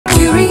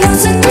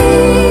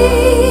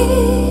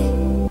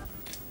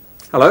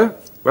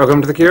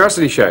Welcome to the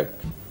Curiosity Show.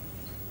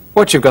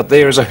 What you've got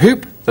there is a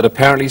hoop that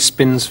apparently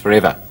spins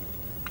forever.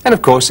 And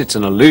of course it's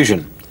an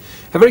illusion.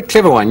 A very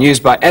clever one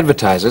used by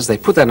advertisers. They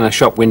put that in a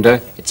shop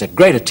window. It's a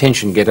great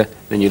attention getter.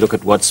 Then you look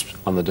at what's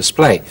on the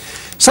display.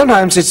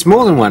 Sometimes it's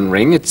more than one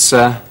ring. It's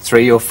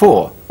 3 or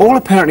 4, all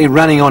apparently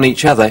running on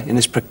each other in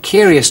this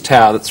precarious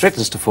tower that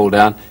threatens to fall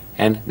down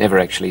and never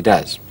actually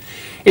does.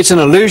 It's an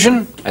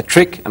illusion, a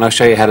trick, and I'll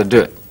show you how to do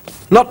it.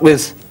 Not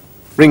with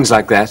rings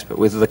like that, but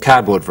with the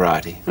cardboard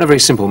variety, and a very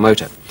simple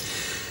motor.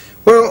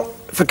 Well,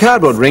 for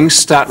cardboard rings,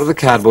 start with a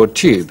cardboard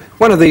tube.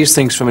 One of these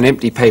things from an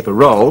empty paper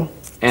roll,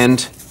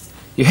 and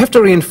you have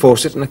to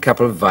reinforce it in a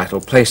couple of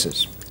vital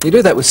places. You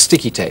do that with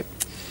sticky tape.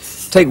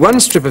 Take one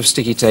strip of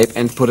sticky tape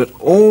and put it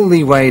all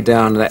the way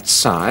down that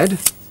side,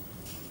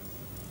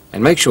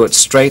 and make sure it's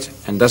straight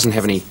and doesn't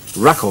have any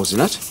ruckles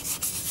in it.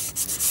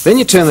 Then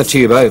you turn the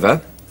tube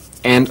over,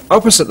 and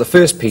opposite the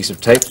first piece of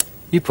tape,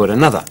 you put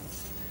another.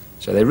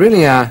 So they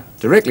really are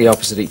directly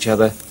opposite each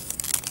other,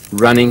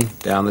 running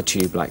down the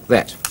tube like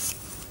that.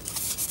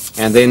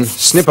 And then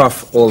snip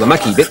off all the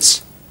mucky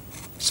bits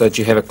so that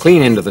you have a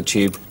clean end of the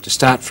tube to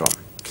start from.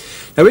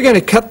 Now we're going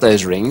to cut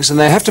those rings, and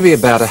they have to be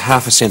about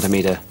 1/2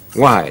 centimetre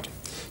wide.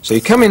 So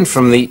you come in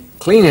from the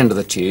clean end of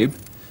the tube,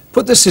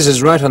 put the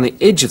scissors right on the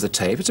edge of the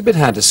tape. It's a bit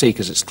hard to see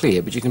because it's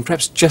clear, but you can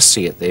perhaps just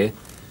see it there.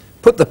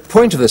 Put the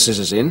point of the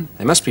scissors in,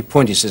 they must be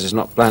pointy scissors,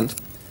 not blunt,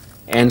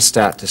 and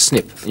start to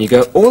snip. And you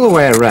go all the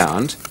way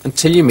around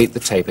until you meet the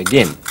tape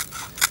again.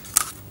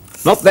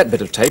 Not that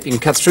bit of tape, you can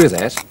cut through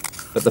that,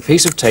 but the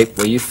piece of tape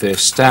where you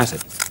first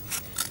started.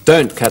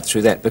 Don't cut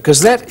through that,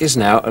 because that is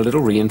now a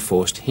little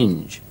reinforced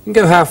hinge. You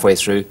can go halfway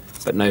through,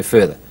 but no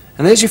further.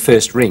 And there's your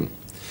first ring.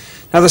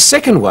 Now the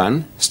second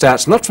one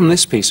starts not from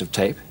this piece of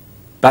tape,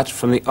 but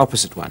from the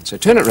opposite one. So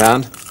turn it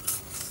round,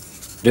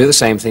 do the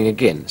same thing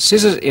again.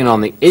 Scissors in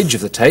on the edge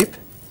of the tape,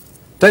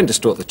 don't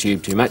distort the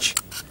tube too much,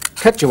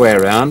 cut your way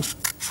around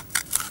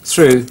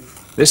through,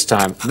 this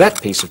time,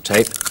 that piece of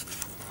tape,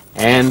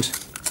 and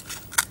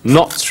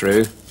not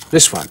through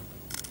this one.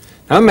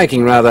 Now I'm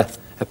making rather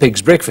a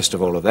pig's breakfast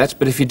of all of that,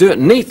 but if you do it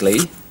neatly,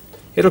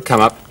 it'll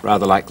come up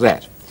rather like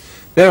that.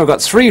 There I've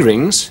got 3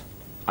 rings.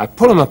 I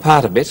pull them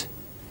apart a bit,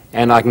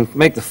 and I can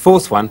make the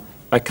 4th one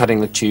by cutting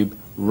the tube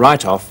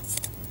right off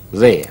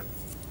there.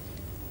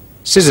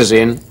 Scissors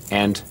in,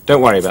 and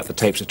don't worry about the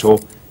tapes at all,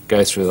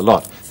 go through the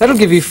lot. That'll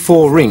give you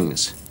 4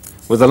 rings,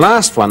 with the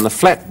last one, the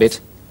flat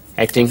bit,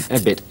 acting a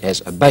bit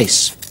as a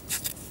base.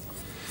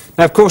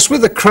 Now of course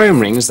with the chrome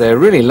rings, they're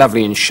really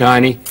lovely and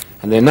shiny,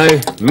 and there are no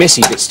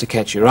messy bits to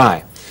catch your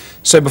eye.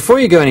 So before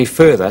you go any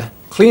further,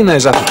 clean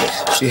those up a bit.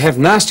 If you have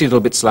nasty little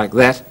bits like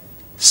that,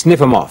 snip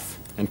them off,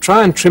 and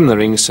try and trim the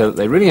rings so that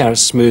they really are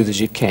as smooth as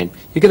you can.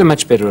 You get a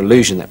much better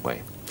illusion that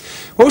way.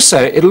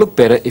 Also, it'll look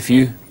better if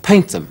you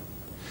paint them.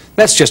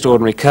 That's just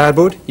ordinary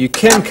cardboard. You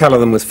can colour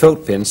them with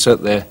felt pens so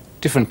that they're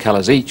different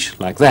colours each,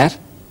 like that.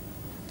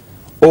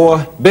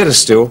 Or, better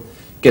still,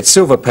 get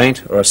silver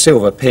paint or a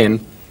silver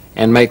pen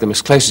and make them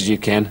as close as you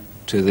can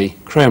to the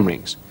chrome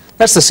rings.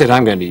 That's the set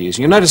I'm going to use.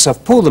 You'll notice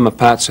I've pulled them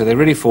apart so they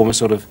really form a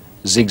sort of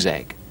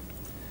zigzag.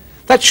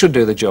 That should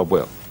do the job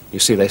well. You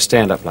see they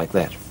stand up like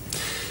that.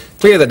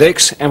 Clear the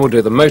decks and we'll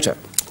do the motor.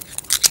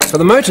 For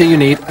the motor you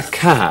need a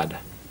card,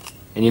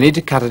 and you need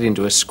to cut it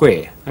into a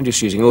square. I'm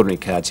just using ordinary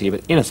cards here,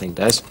 but anything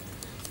does.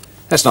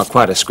 That's not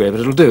quite a square, but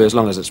it'll do as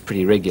long as it's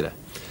pretty regular.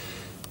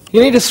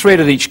 You need a thread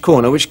at each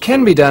corner, which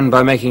can be done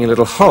by making a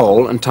little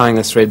hole and tying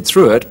the thread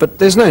through it, but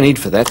there's no need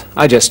for that.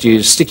 I just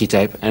use sticky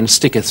tape and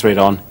stick a thread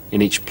on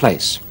in each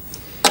place.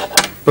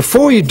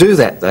 Before you do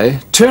that though,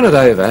 turn it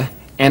over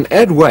and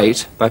add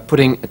weight by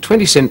putting a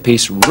 20-cent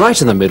piece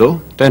right in the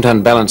middle. Don't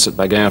unbalance it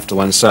by going off to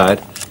one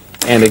side.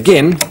 And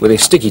again, with a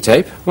sticky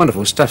tape,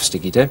 wonderful stuff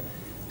sticky tape,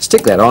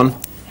 stick that on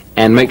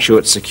and make sure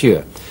it's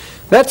secure.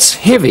 That's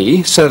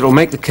heavy, so it'll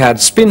make the card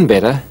spin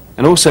better,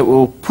 and also it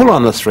will pull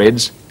on the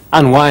threads,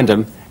 unwind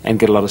them, and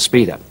get a lot of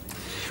speed up.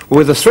 Well,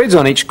 with the threads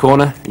on each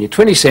corner and your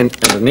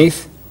 20-cent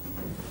underneath,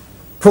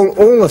 pull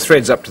all the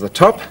threads up to the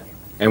top,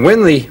 and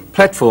when the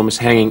platform is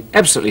hanging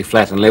absolutely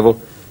flat and level,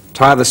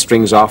 tie the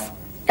strings off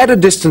at a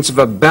distance of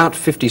about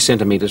 50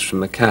 centimetres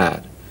from the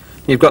card.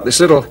 You've got this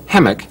little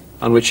hammock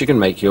on which you can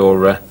make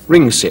your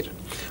ring set.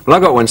 Well,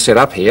 I've got one set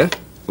up here.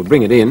 We'll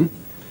bring it in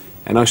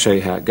and I'll show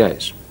you how it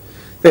goes.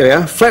 There we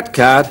are, flat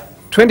card,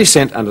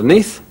 20-cent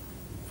underneath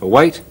for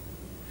weight,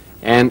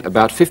 and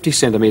about 50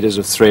 centimetres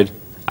of thread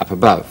up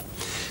above.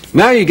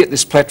 Now you get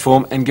this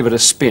platform and give it a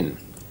spin,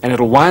 and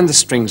it'll wind the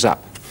strings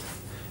up.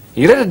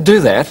 You let it do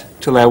that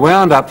till they're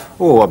wound up,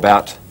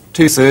 about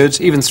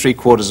 2/3, even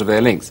 3/4 of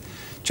their length.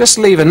 Just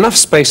leave enough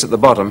space at the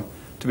bottom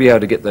to be able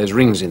to get those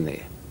rings in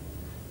there.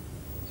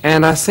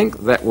 And I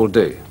think that will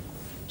do.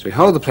 So we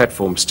hold the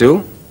platform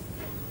still,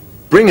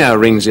 bring our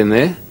rings in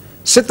there,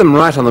 sit them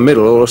right on the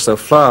middle, or else they'll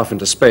fly off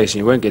into space and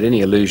you won't get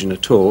any illusion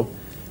at all.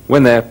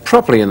 When they're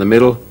properly in the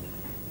middle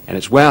and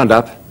it's wound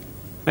up,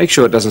 make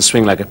sure it doesn't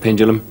swing like a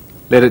pendulum,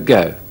 let it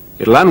go.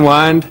 It'll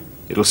unwind,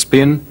 it'll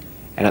spin,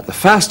 and at the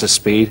fastest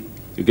speed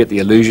you get the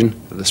illusion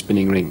of the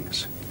spinning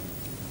rings.